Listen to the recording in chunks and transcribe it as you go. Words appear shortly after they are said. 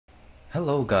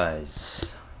Hello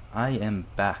guys, I am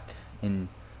back in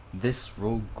this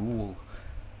Ro-Ghoul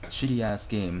shitty ass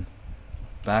game,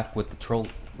 back with the troll.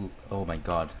 Oh my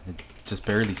god, it just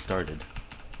barely started.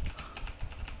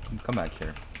 Come back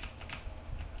here.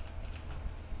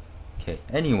 Okay,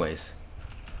 anyways,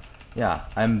 yeah,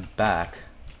 I'm back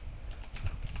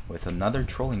with another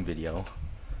trolling video,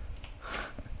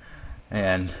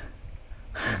 and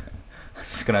I'm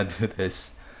just gonna do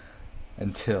this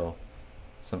until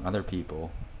some other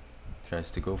people tries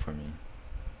to go for me.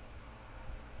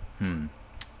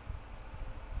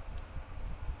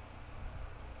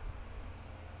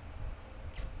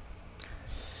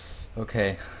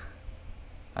 Okay,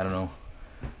 I don't know.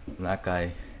 That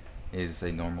guy is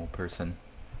a normal person.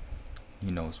 He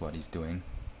knows what he's doing.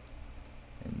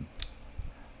 And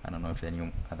I don't know if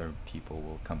any other people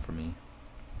will come for me.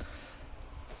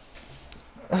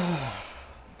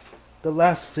 The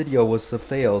last video was a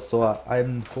fail, so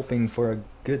I'm hoping for a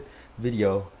good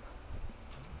video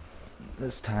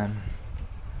this time.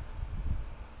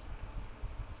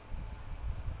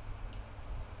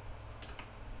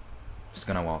 Just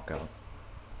gonna walk out.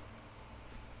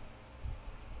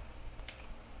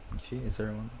 Actually, is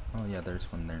there one? Oh yeah,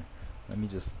 there's one there. Let me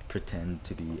just pretend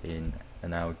to be in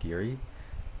an AOGIRI.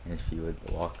 And if you would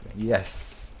walk,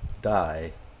 yes,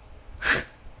 die.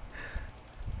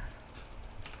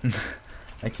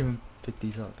 I can pick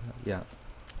these up. Yeah,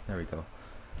 there we go.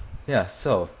 Yeah,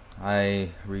 so I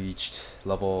reached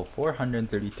level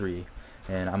 433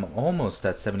 and I'm almost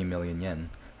at 70 million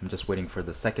yen. I'm just waiting for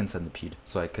the second centipede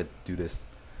so I could do this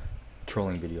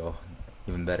trolling video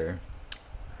even better.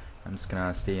 I'm just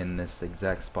gonna stay in this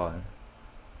exact spot.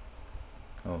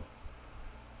 Oh.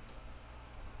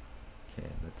 Okay,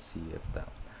 let's see if that...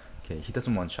 Okay, he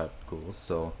doesn't one-shot ghouls,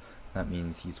 so that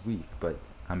means he's weak, but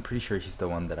I'm pretty sure he's the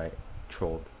one that I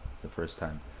trolled the first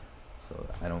time. So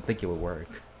I don't think it will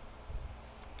work.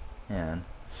 And...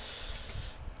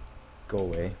 go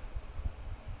away.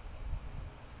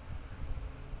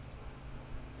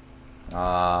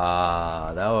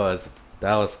 Ah,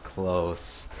 that was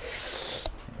close.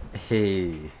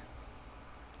 Hey.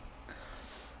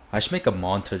 I should make a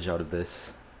montage out of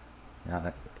this.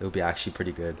 Yeah, it would be actually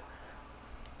pretty good.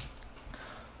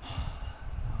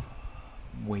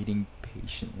 Waiting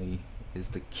patiently is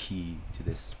the key to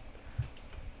this.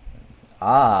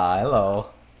 Ah,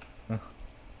 hello.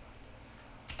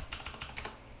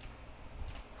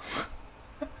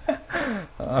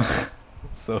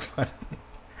 So funny.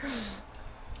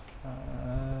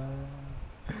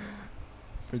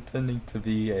 Pretending to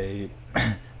be a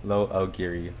low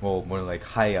AOGIRI, well, more like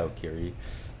high AOGIRI.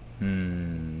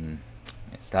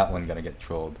 Is that one gonna get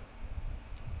trolled?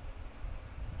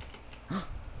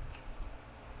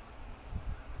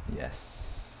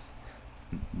 Yes.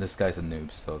 This guy's a noob,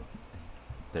 so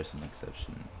there's an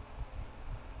exception.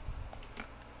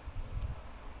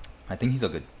 I think he's a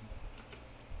good...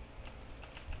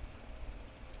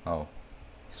 Oh,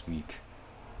 he's weak.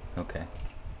 Okay.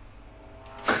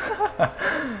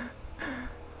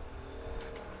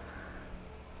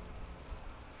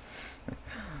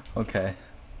 Okay.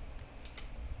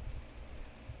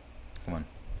 Come on.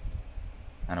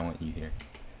 I don't want you here.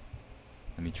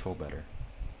 Let me troll better.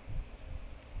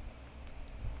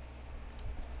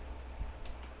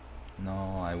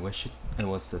 No, I wish it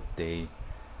was the day.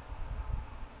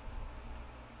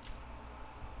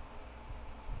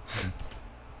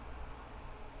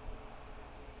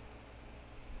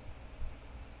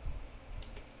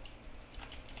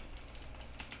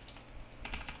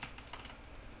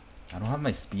 I don't have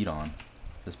my speed on,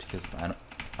 just because I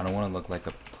don't want to look like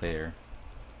a player.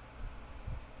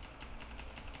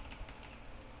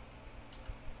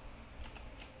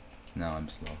 No, I'm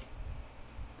slow.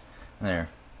 There.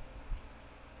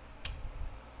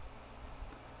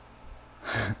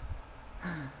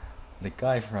 The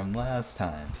guy from last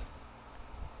time.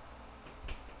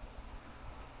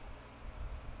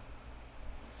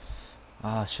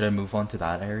 Ah, should I move on to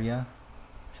that area?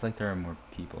 I feel like there are more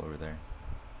people over there.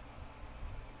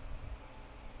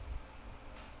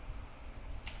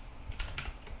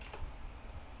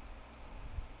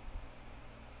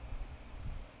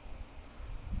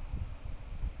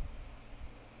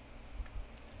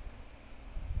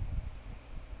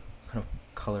 What kind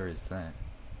of color is that?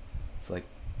 It's like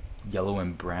yellow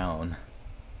and brown.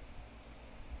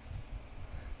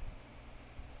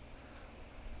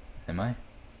 Am I?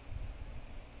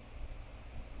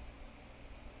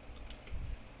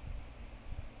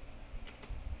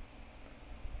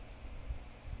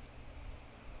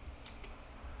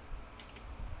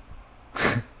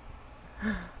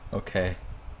 Okay.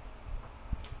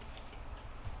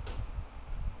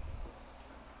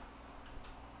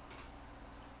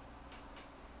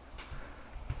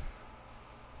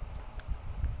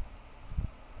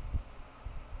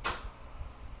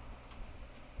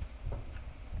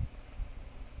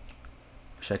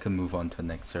 Wish I could move on to the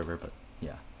next server, but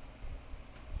yeah.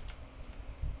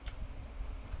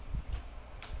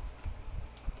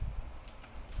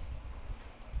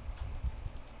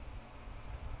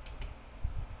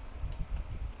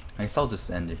 I guess I'll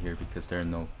just end it here because there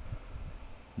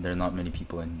are not many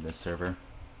people in this server.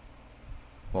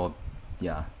 Well,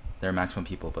 yeah, there are maximum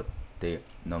people, but they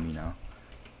know me now.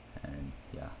 And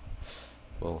yeah,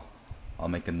 well, I'll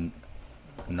make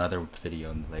another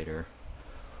video later.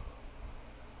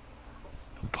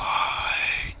 Bye.